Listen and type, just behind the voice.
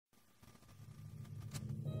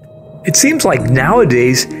It seems like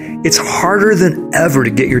nowadays it's harder than ever to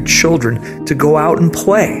get your children to go out and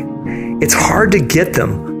play. It's hard to get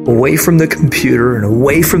them away from the computer and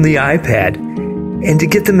away from the iPad and to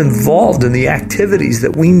get them involved in the activities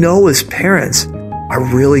that we know as parents are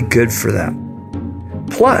really good for them.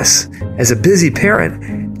 Plus, as a busy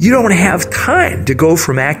parent, you don't have time to go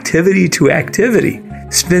from activity to activity,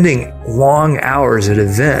 spending long hours at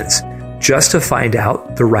events just to find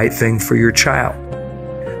out the right thing for your child.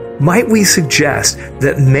 Might we suggest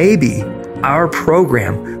that maybe our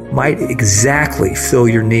program might exactly fill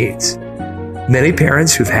your needs? Many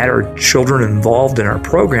parents who've had our children involved in our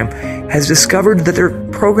program has discovered that their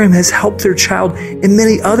program has helped their child in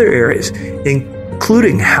many other areas,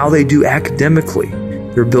 including how they do academically,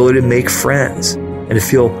 their ability to make friends, and to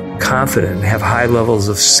feel confident and have high levels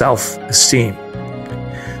of self-esteem.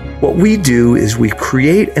 What we do is we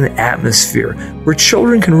create an atmosphere where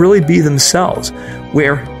children can really be themselves,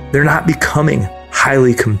 where they're not becoming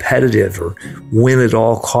highly competitive or win at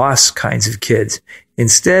all costs kinds of kids.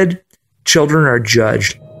 Instead, children are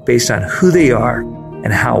judged based on who they are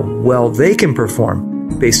and how well they can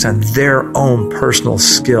perform based on their own personal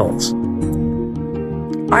skills.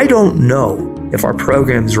 I don't know if our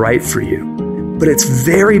program's right for you, but it's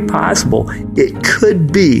very possible it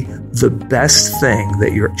could be the best thing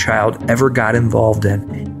that your child ever got involved in,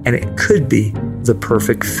 and it could be the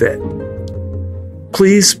perfect fit.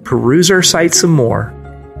 Please peruse our site some more,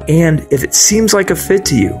 and if it seems like a fit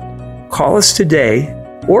to you, call us today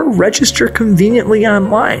or register conveniently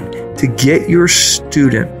online to get your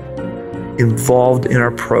student involved in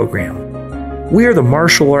our program. We are the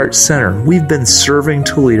Martial Arts Center. We've been serving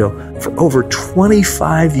Toledo for over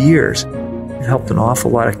 25 years and helped an awful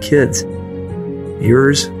lot of kids.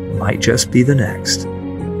 Yours might just be the next.